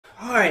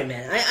Alright,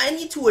 man. I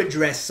need to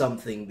address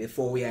something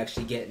before we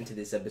actually get into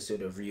this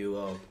episode of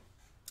Ryuuou.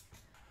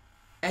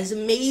 As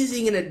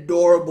amazing and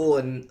adorable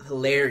and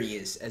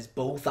hilarious as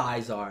both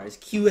eyes are, as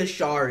cute as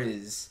Char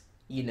is,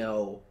 you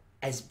know,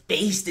 as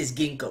based as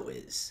Ginkgo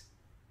is,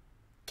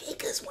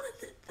 KEIKA is one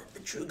of the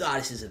true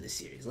goddesses of the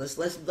series.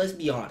 Let's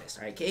be honest,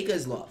 alright? KEIKA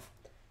is love.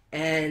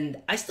 And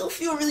I still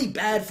feel really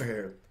bad for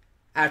her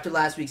after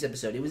last week's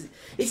episode.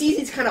 It's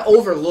easy to kind of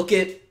overlook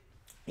it,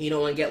 you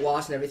know, and get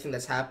lost in everything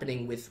that's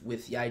happening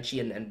with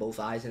Yaichi and both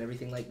eyes and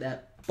everything like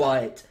that.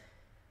 But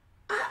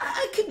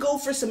I could go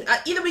for some...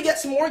 Either we get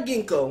some more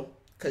Ginkgo,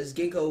 because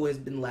Ginkgo has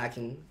been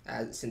lacking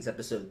since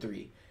episode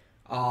 3.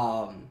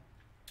 Or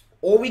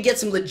we get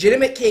some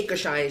legitimate KEIKA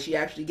shine and she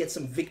actually gets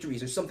some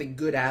victories or something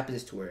good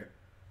happens to her.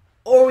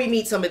 Or we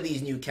meet some of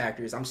these new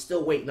characters. I'm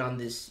still waiting on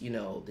this, you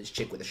know, this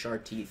chick with the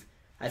sharp teeth.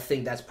 I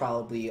think that's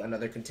probably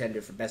another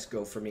contender for best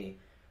girl for me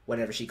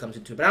whenever she comes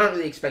into it. But I don't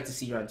really expect to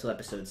see her until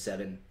episode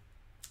 7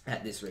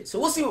 at this rate. So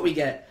we'll see what we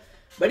get.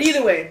 But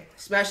either way,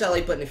 smash that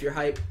like button if you're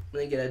hyped.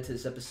 Let me get into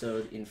this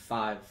episode in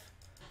 5,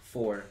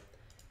 4,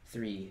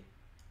 3,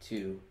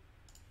 2,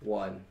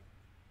 1.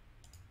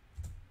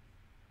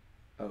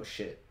 Oh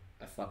shit,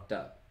 I fucked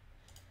up.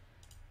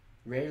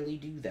 Rarely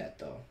do that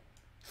though.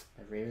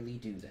 I rarely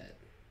do that.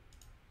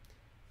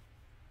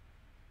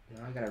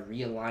 Now I gotta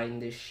realign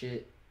this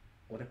shit.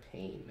 What a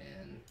pain,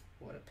 man.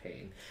 What a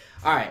pain.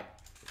 Alright.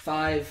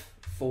 5,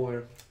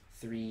 4,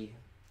 3,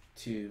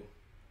 2,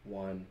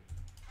 1.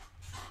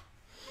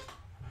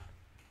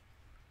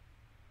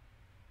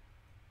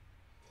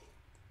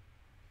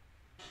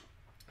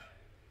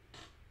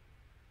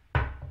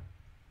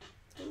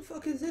 Who the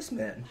fuck is this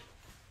man?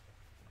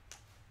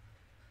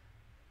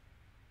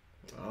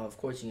 Oh, of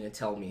course you're gonna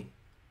tell me.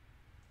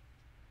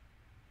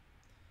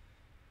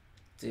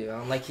 Dude, I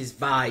don't like his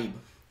vibe.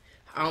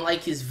 I don't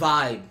like his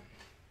vibe.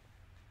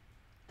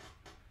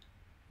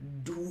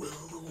 Dual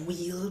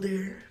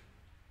wielder.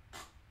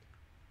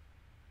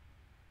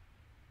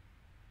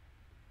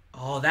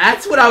 Oh,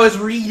 that's what I was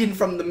reading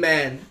from the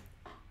man.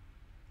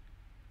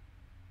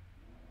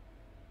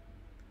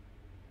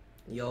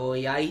 Yo,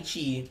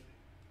 Yaichi.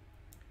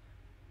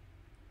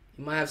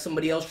 You might have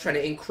somebody else trying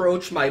to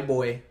encroach my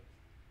boy.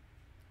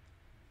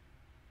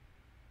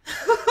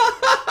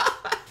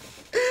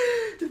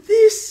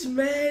 This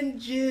man,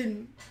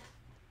 Jin.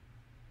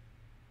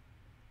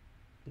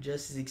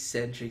 Just as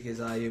eccentric as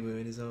I am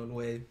in his own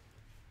way.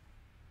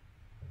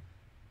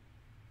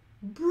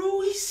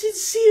 Bro, he's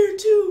sincere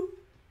too.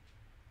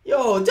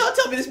 Yo, don't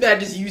tell me this man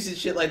just uses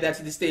shit like that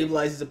to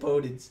destabilize his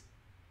opponents.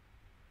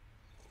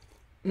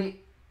 Bro,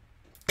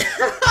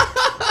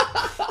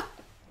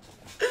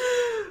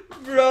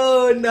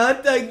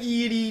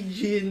 Natagiri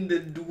Jin, the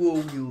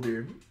dual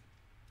wielder.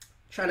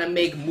 Trying to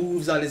make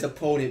moves on his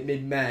opponent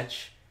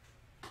mid-match.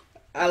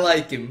 I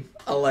like him.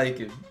 I like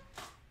him.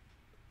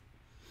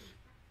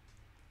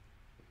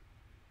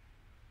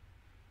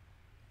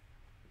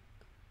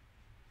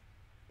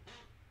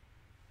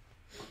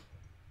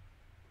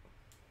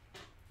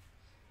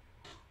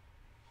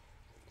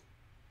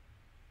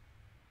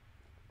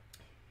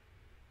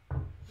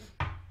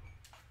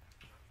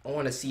 I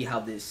want to see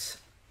how this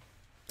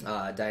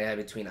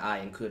dynamic between Ai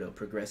and Kudo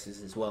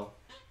progresses as well.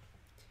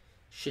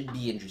 Should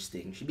be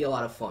interesting. Should be a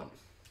lot of fun.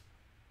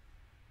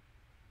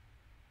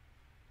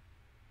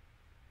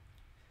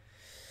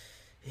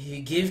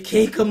 You give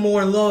KEIKA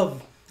more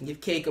love.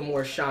 Give KEIKA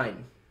more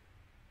shine.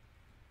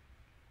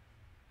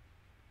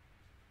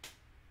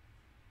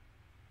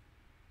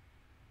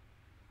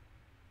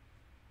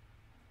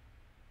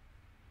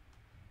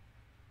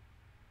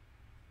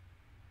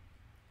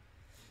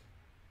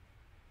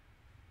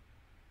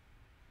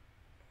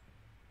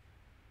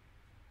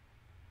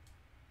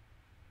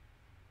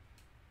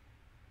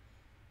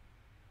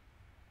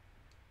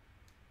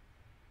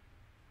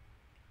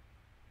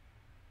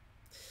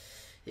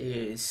 It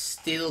is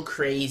still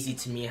crazy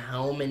to me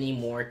how many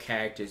more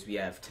characters we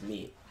have to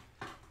meet.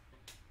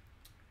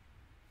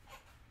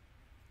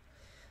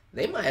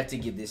 They might have to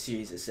give this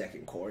series a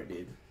second core,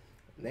 dude.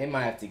 They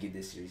might have to give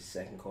this series a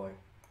second core.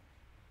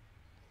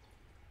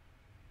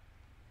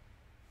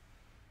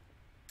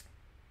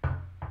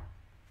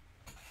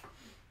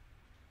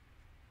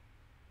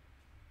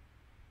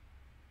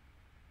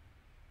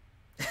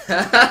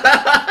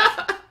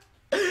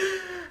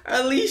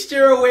 At least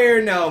you're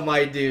aware now,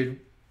 my dude.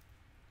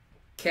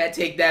 Can't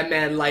take that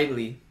man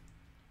lightly.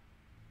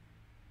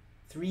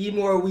 3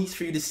 more weeks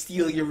for you to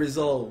steal your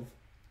resolve.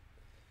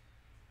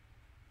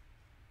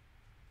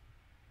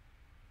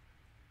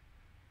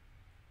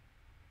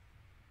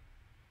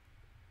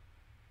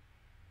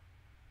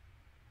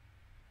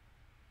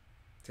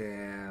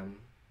 Damn.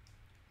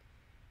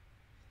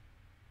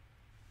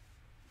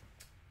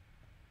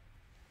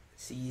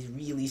 See, he's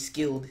really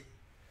skilled.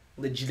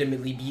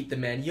 Legitimately beat the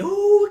man. Yo,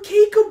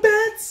 KEIKA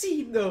bat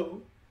scene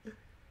though.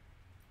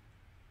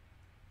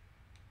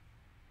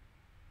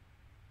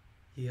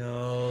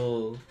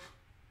 Yo.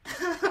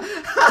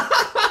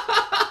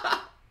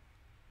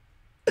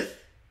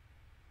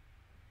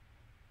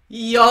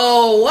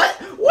 Yo,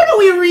 what are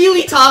we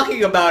really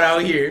talking about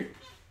out here?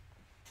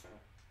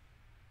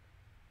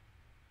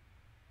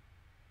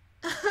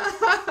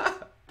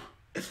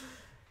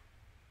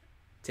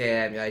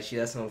 Damn, Yaichi,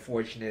 that's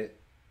unfortunate.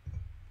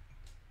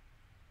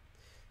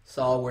 It's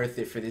all worth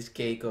it for this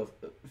cake of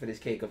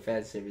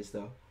fan service,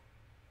 though.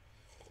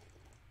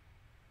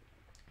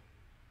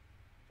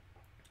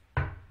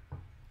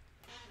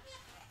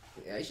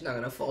 Yeah, she's not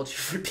gonna fault you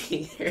for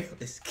being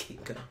hairless,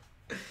 KEIKA.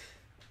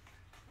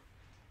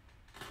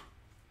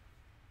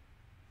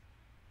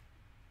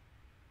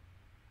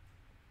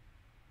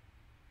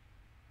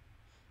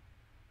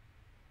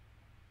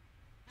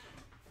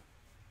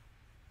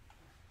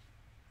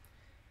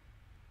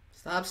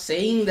 Stop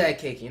saying that,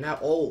 KEIKA. You're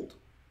not old.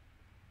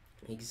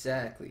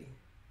 Exactly.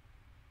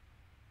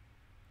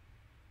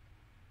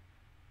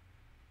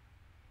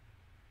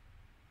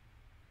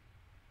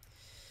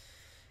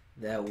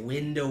 That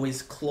window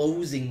is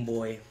closing,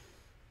 boy.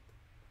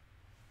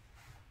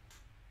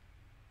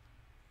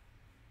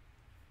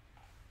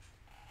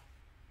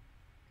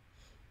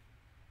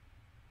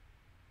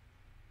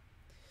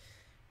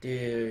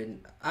 Dude,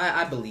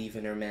 I believe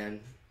in her, man.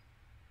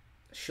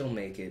 She'll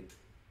make it.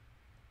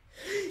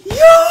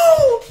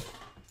 Yo!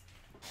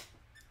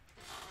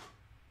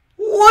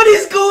 What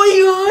is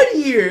going on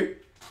here?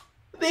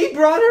 They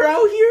brought her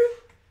out here?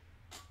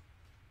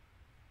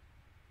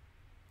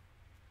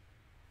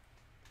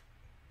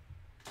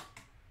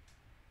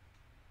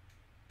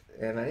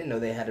 Damn, I didn't know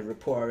they had a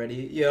rapport already.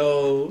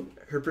 Yo,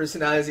 her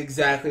personality is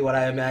exactly what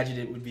I imagined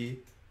it would be.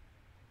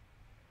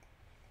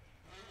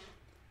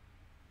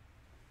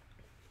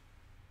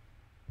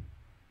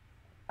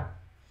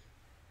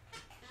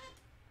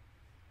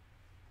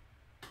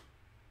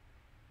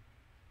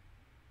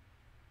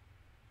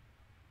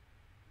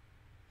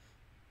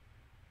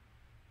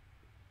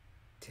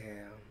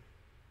 Damn.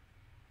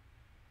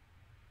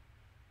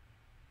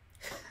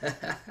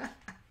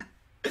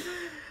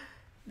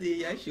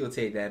 Yeah, she'll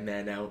take that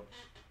man out.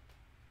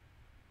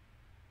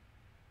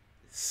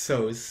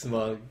 So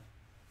smug.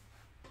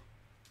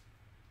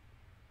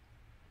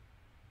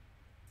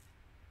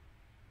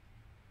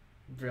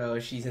 Bro,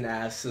 she's an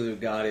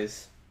absolute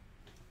goddess.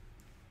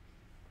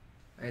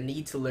 I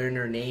need to learn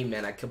her name,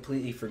 man. I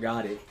completely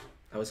forgot it.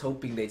 I was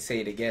hoping they'd say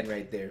it again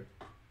right there.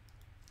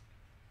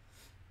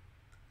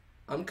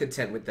 I'm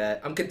content with that.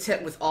 I'm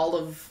content with all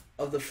of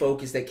the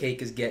focus that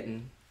KEIKA's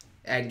getting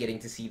and getting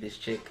to see this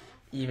chick,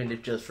 even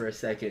if just for a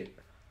second.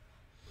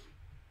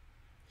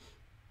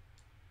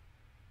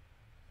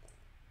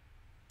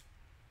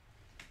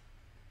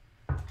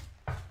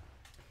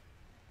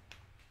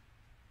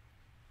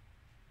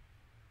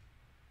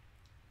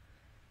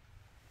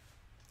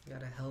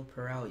 Gotta help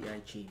her out,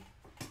 Yaichi.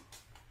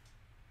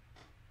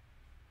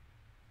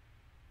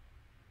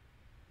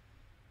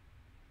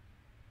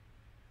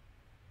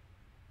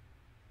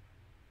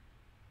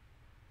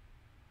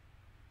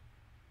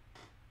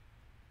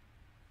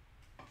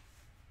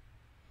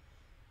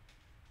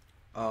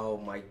 Oh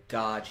my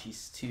god,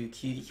 she's too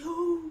cute.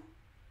 Yo!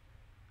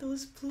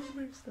 Those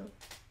bloomers, though.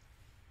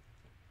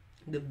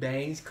 The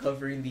bangs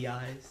covering the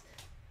eyes.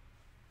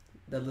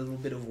 The little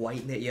bit of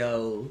whiteness.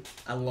 Yo,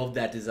 I love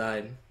that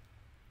design.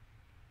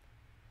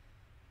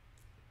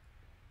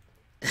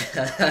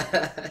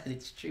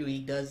 It's true, he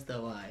does,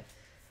 though.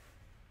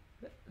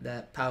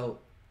 That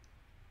pout.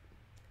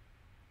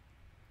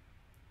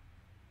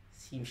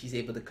 Seems she's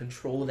able to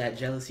control that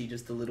jealousy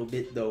just a little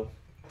bit, though.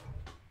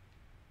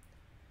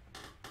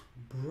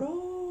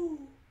 Bro.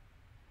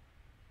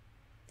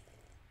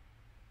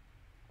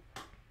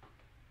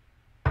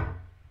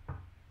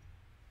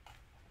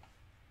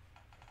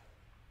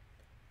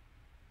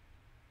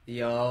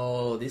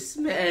 Yo, this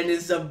man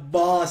is a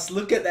boss.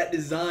 Look at that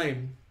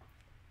design.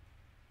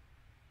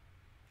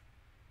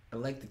 I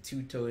like the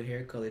two-tone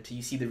hair color too.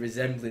 You see the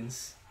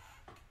resemblance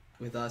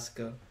with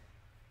Asuka.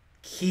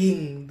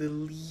 King, the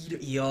leader.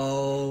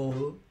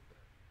 Yo.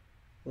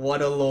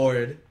 What a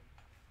lord.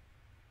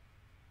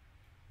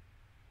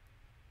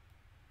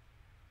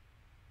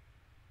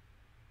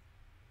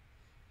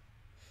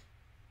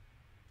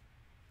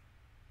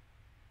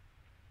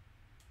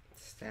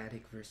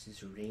 Static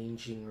versus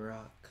ranging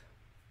rock.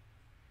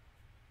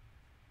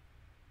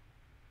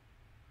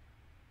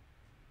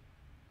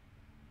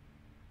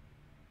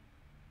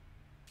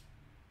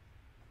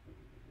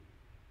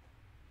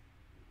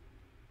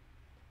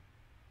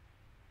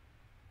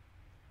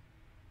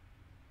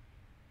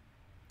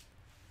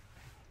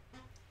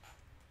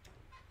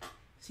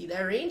 See,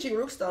 that ranging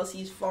rook style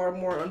seems far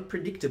more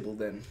unpredictable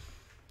then.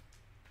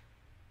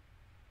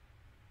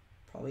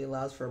 Probably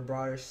allows for a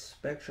broader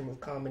spectrum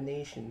of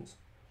combinations.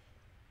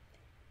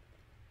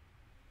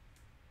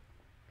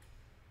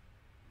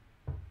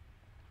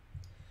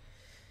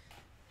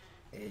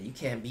 Yeah, you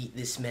can't beat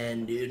this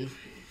man, dude.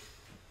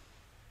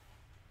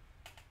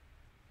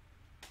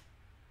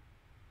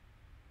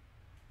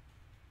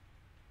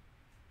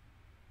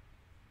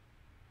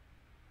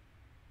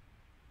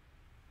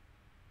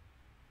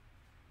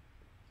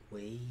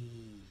 Wait.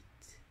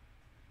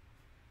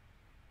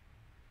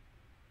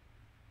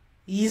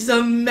 He's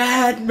a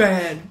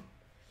madman.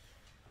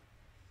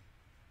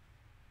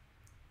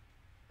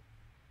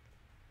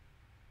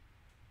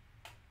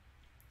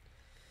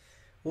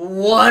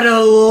 What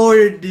a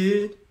lord,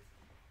 dude.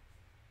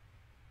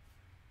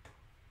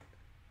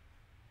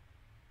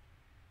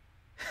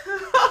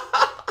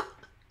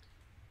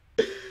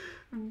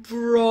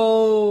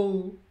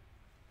 Bro.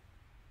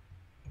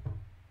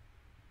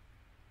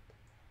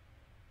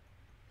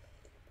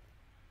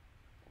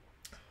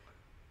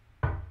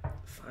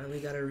 Finally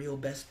got a real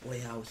best boy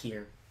out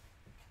here.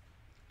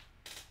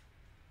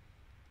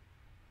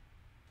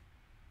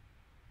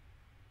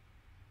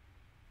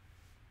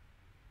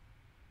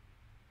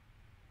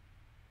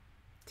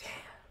 Damn.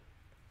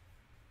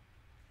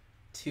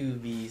 Two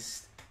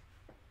beasts.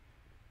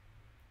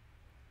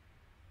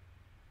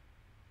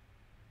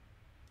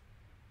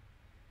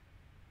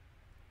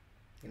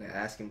 Gonna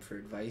ask him for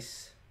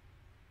advice.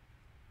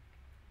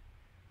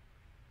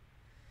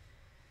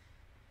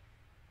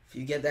 If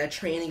you get that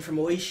training from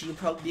OISHI, you'll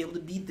probably be able to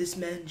beat this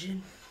man,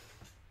 Jin.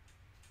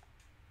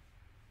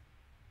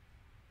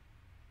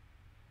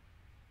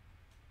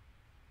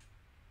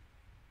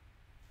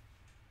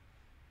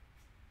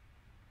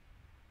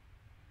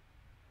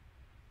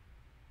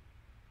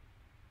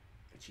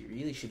 What you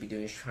really should be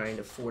doing is trying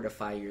to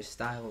fortify your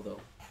style, though.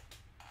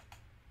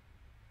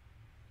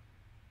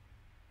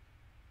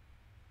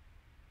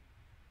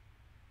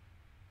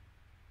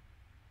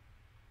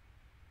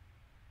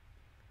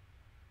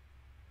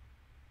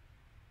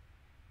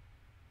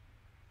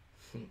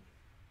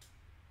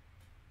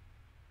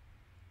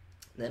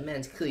 That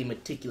man's clearly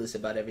meticulous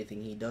about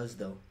everything he does,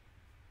 though.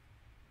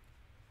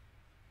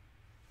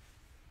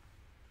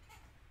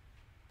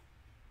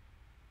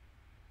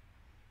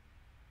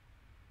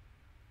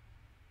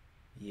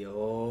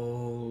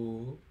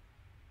 Yo.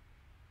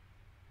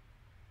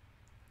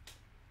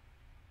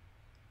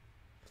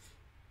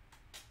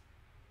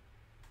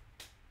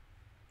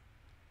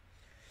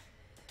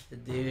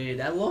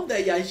 Dude, I love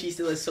that Yashi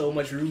still has so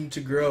much room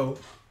to grow.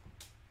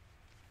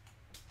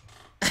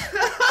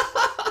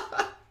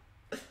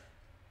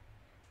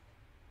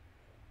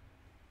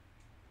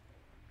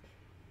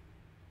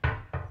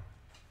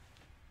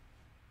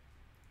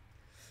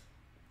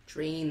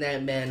 Train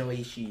that man,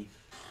 OISHI.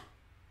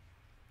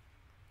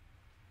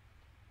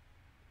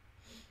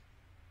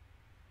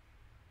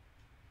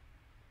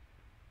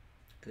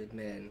 Good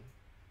man.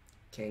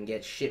 Can't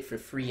get shit for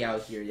free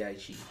out here,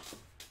 Yashi.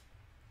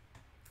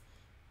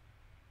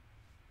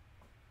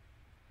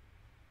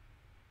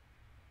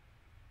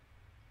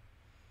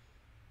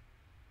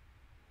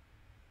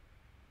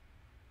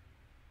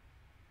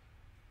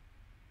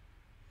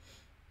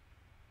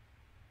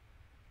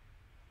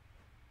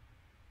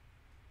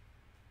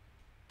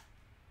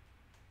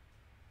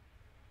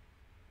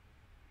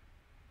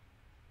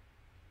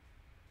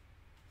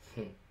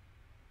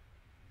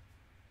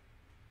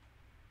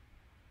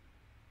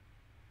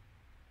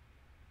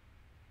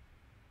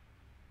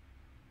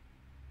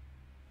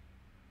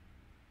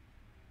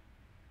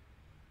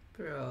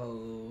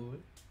 Bro,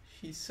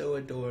 she's so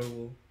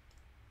adorable.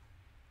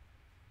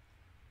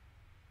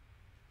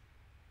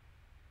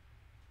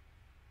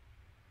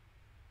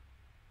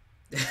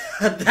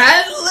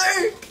 That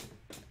lurk!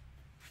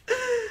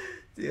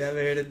 Dude, I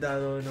haven't heard of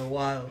that in a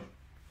while.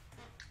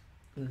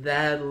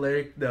 That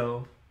lurk,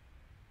 though.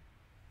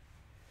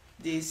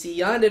 Dude, see,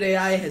 Yandere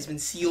AI has been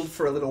sealed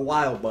for a little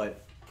while,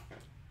 but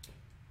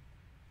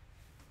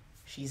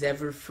she's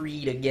ever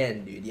freed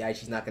again, dude. Yeah,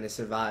 she's not gonna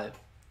survive.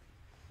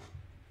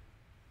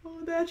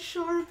 Oh, that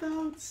sharp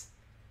bounce.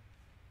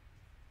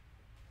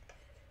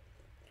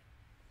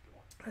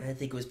 I didn't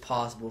think it was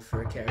possible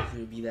for a character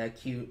to be that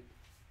cute.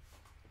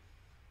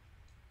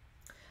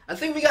 I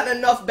think we got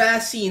enough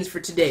bass scenes for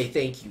today,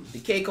 thank you. The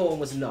KEIKA one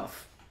was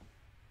enough.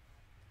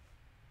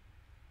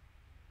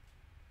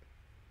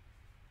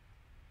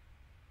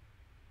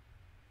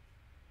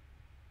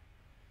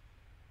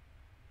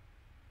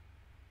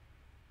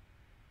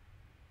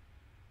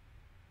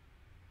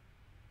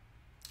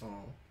 Oh.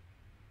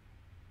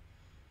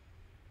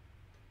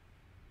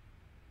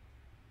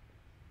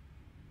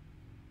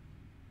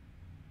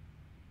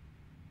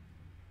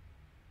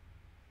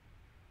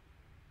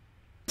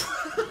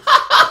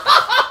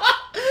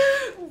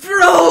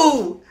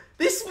 Bro!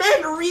 This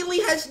man really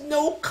has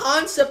no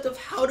concept of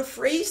how to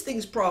phrase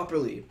things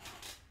properly.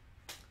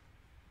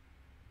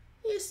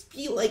 He just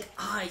be like,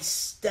 I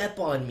step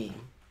on me.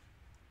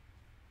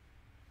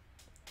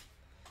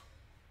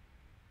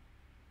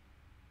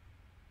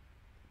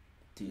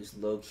 Dude's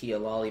low-key a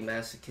lolly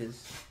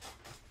masochist.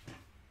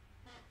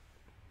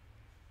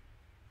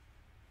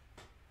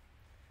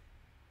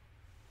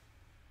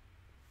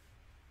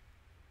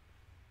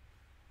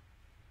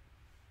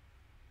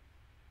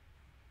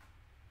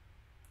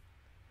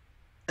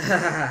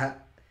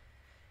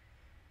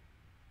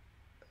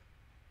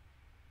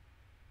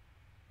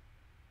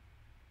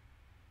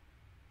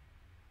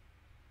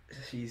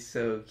 She's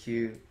so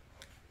cute.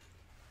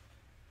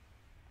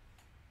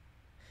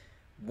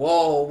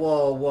 Whoa,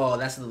 whoa, whoa,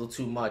 that's a little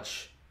too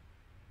much.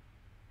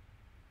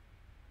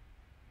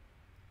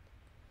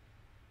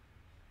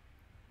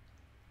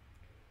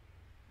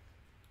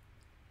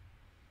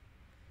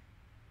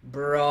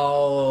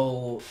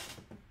 Bro.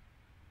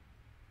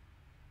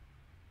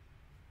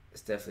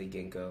 It's definitely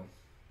Ginkgo.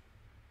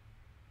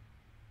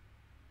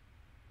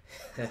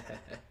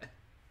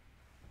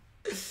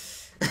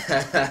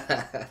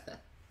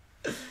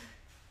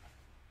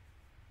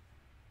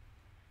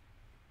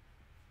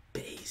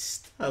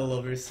 Based. I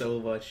love her so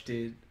much,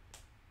 dude.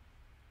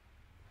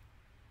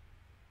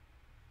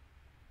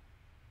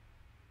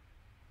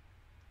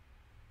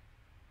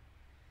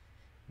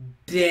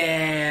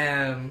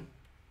 Damn.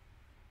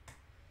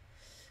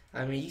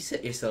 I mean, you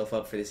set yourself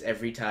up for this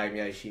every time,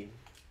 Yaishi.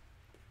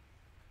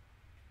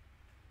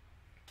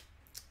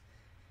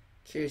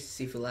 Curious to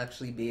see if we'll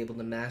actually be able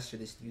to master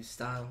this new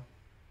style.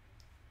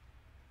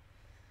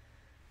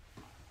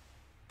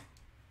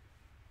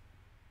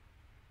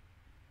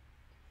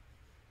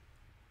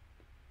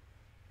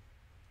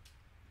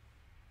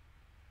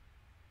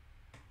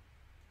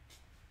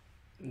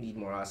 We need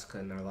more Asuka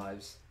in our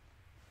lives.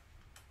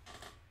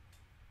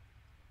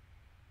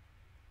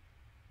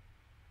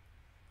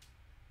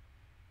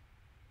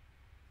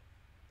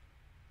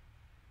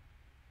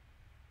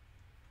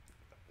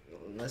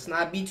 Let's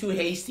not be too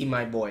hasty,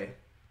 my boy.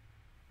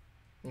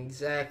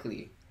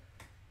 Exactly.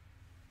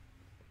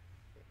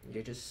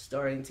 You're just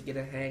starting to get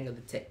a hang of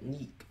the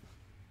technique.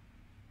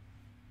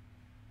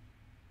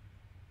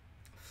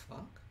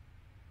 Fuck.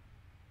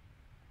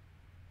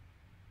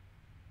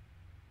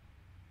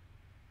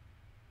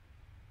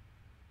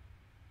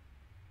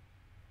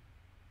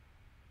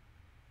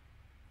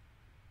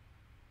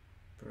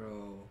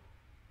 Bro.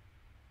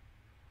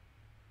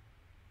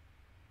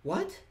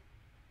 What?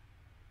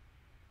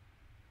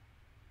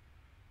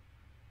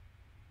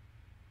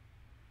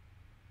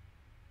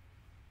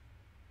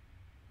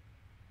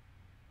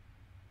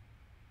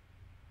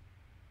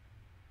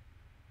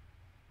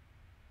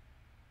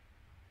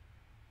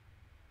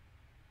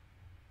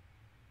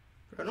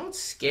 Bro, don't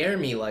scare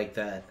me like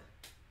that.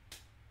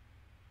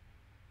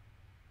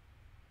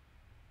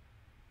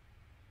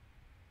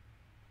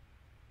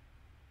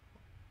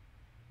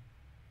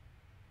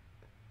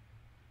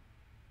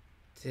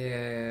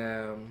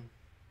 Damn.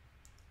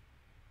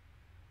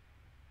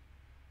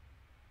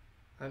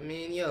 I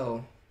mean,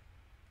 yo.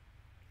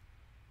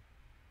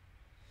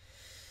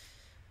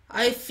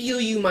 I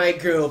feel you, my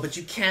girl, but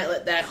you can't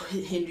let that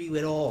hinder you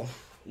at all.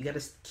 You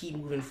gotta keep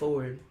moving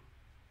forward.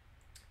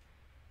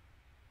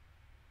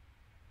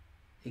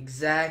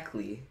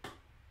 Exactly.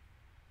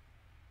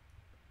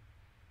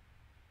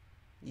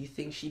 You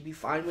think she'd be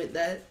fine with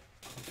that?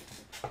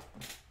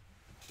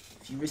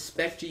 If you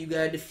respect her, you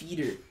gotta defeat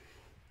her.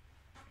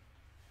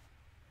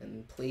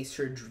 And place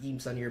her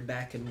dreams on your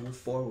back and move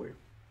forward.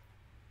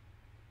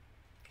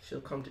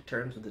 She'll come to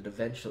terms with it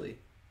eventually.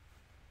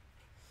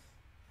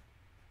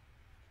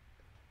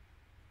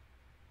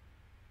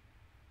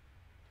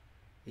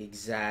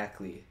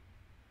 Exactly.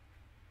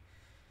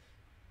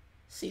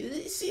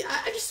 See,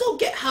 I just don't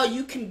get how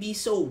you can be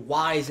so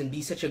wise and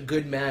be such a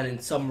good man in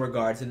some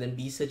regards, and then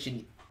be such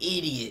an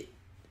idiot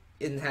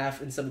in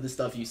some of the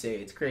stuff you say.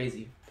 It's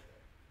crazy.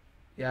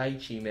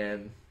 Yaichi,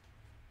 man.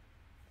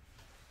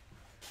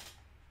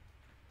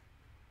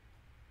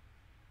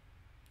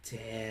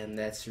 Damn,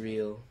 that's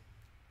real.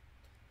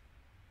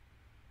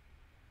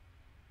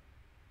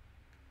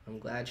 I'm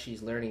glad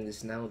she's learning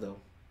this now,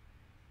 though.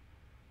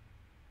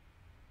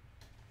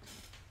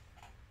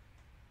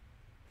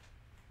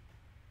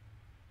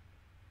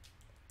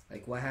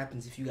 Like, what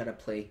happens if you gotta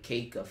play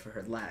KEIKA for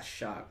her last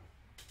shot?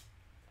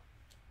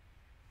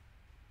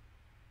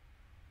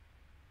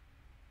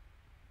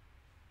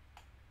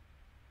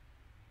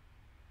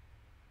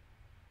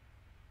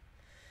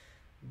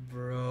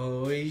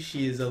 Bro,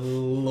 she is a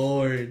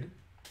lord.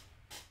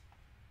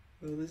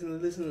 Oh, listen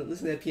to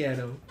that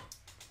piano.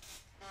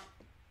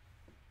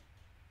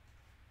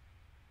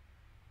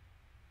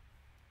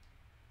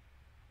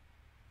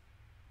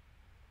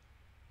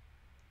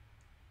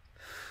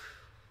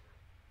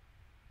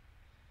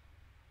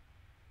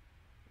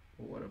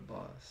 What a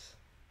boss.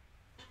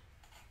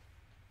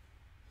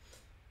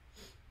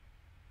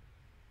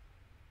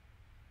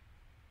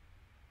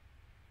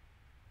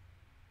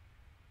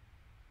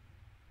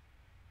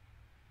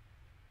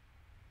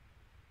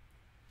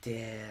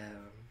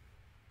 Damn.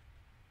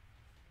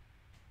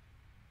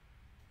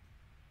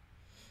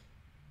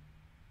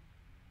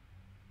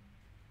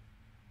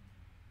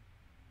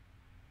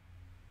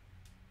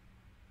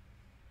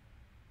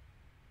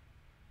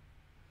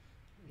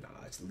 Nah,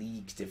 it's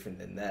leagues different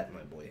than that, my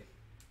boy.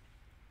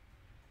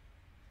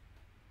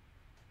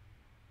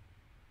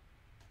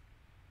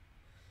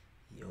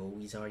 Yo,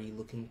 he's already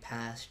looking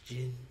past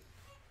Jin.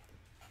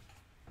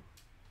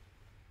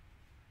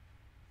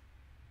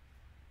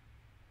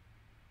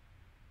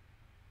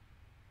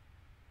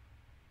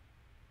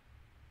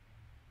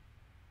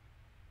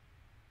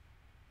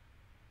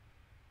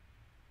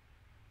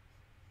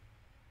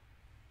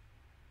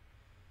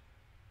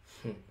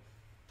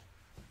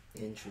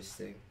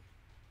 Interesting.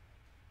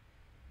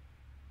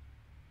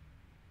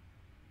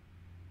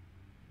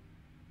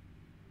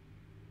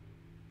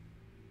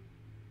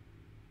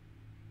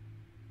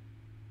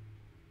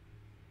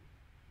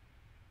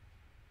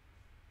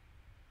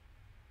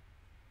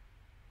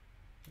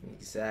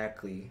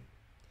 Exactly.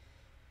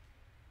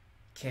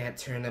 Can't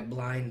turn a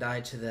blind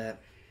eye to that.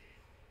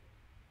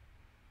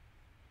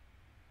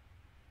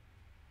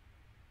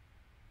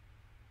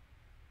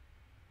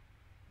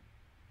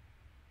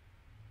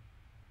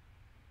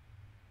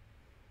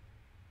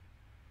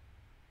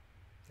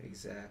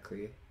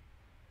 Exactly.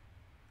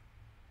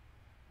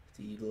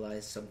 To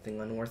utilize something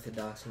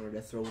unorthodox in order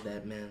to throw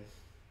that man.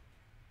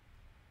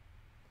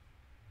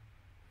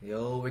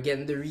 Yo, we're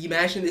getting the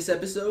rematch in this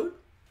episode.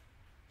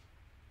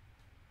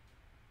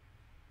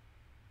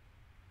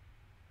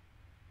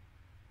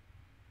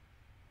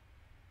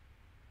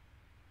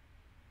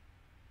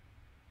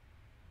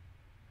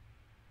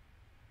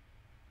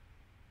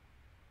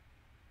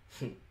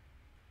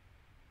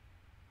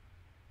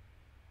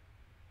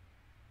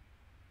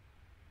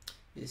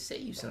 This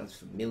Seiyu sounds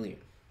familiar.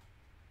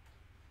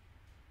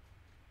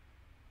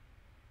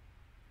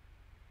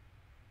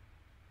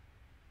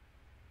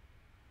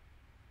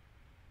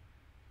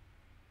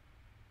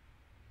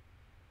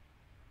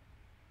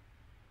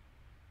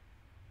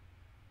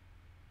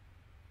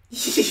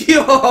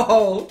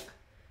 Yo!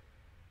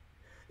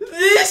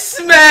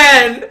 This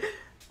man!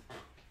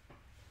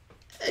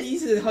 And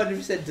he's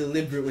 100%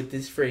 deliberate with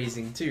this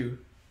phrasing, too.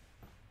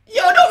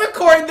 Yo, don't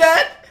record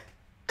that!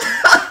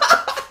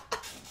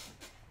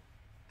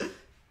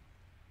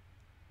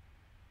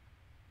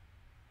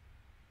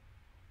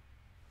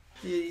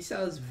 Dude, he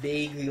sounds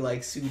vaguely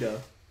like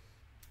Suda.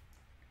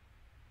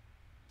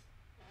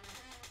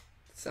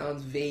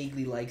 Sounds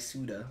vaguely like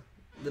Suda.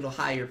 A little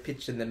higher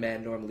pitch than the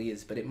man normally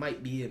is, but it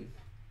might be him.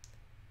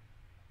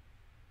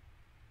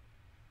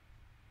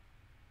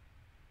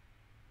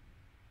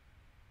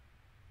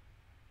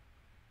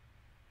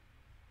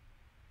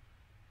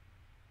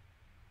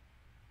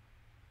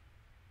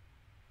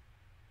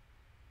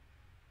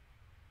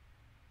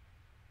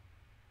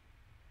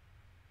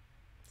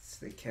 It's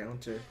the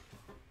counter.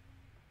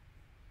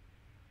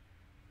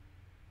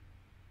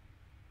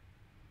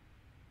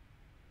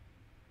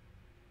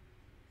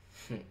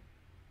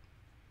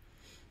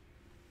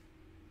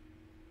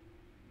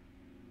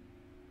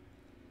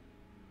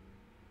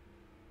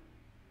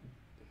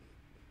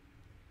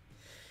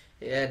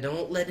 Yeah,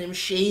 don't let him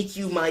shake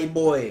you, my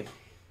boy.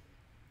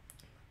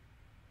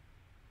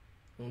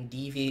 Don't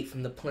deviate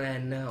from the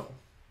plan now.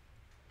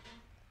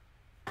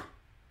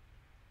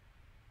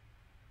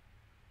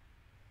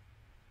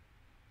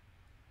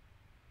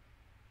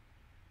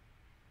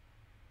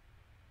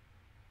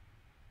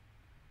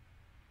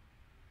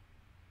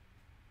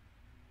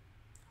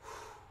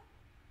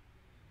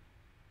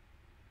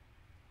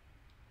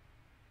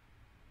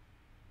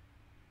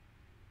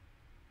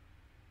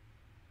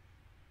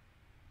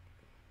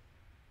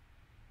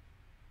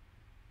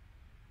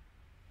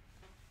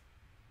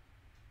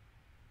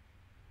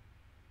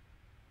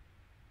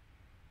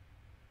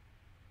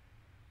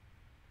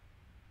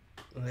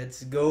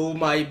 Let's go,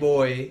 my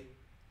boy.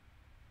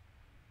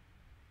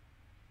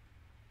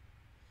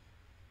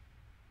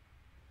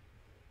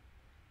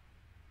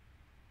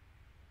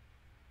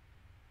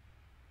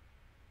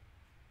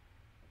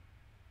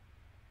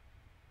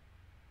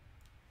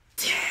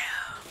 Damn.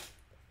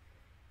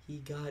 He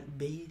got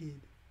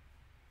baited.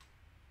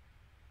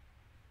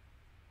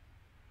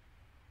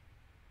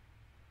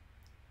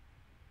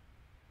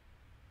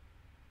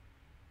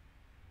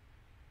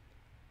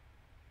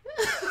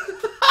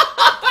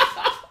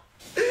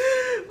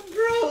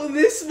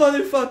 This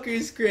motherfucker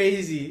is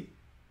crazy.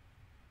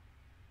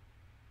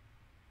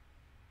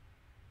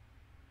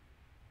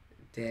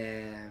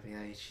 Damn,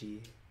 Oishi.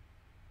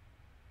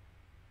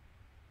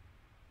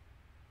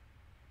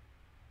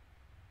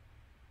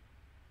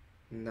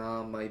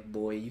 Nah, my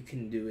boy, you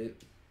can do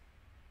it.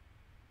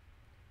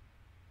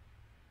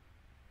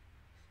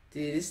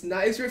 Dude,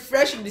 it's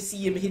refreshing to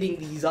see him hitting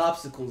these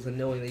obstacles and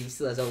knowing that he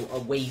still has a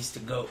ways to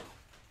go.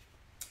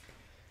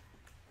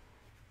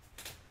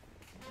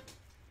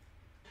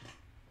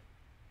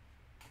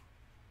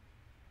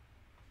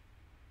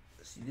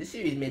 This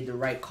series made the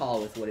right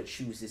call with what it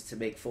chooses to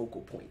make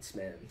focal points,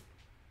 man.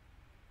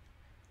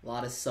 A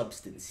lot of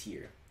substance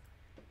here.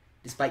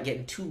 Despite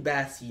getting 2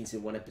 bath scenes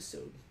in one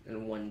episode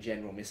and 1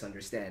 general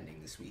misunderstanding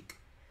this week.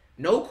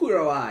 No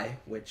Kuroai,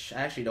 which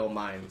I actually don't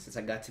mind since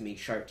I got to meet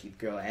Shark Teeth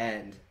Girl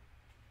and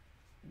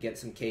get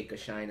some KEIKA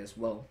shine as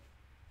well.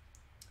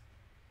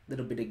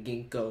 Little bit of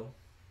Ginkgo.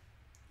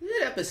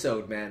 Good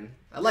episode, man.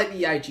 I like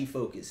the IG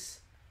focus.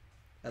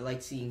 I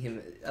like seeing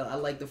him. I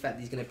like the fact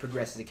that he's going to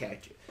progress as a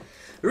character.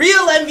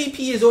 Real MVP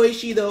is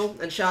OISHI, though.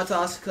 And shout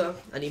out to Asuka.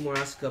 I need more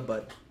Asuka,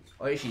 but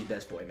OISHI's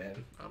best boy,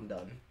 man. I'm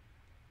done.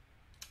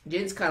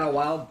 Jin's kind of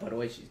wild, but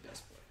OISHI's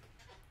best boy.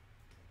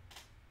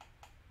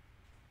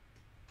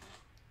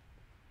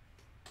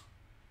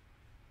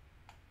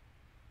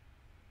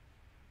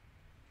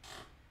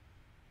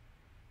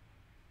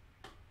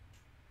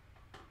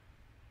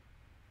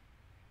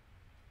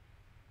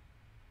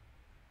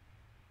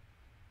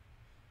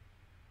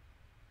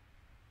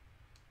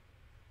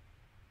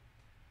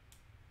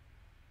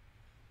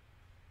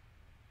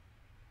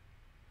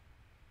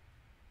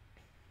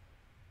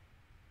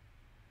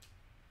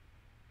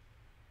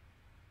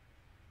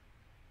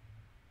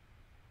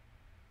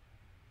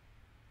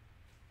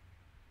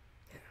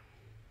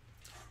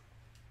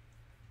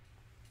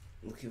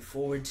 Looking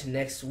forward to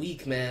next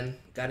week, man.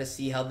 Gotta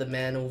see how the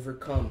man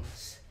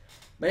overcomes.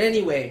 But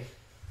anyway,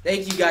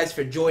 thank you guys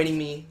for joining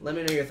me. Let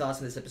me know your thoughts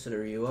on this episode of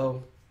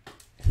Ryuuou.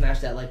 Smash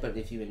that like button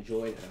if you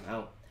enjoyed, and I'm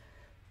out.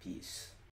 Peace.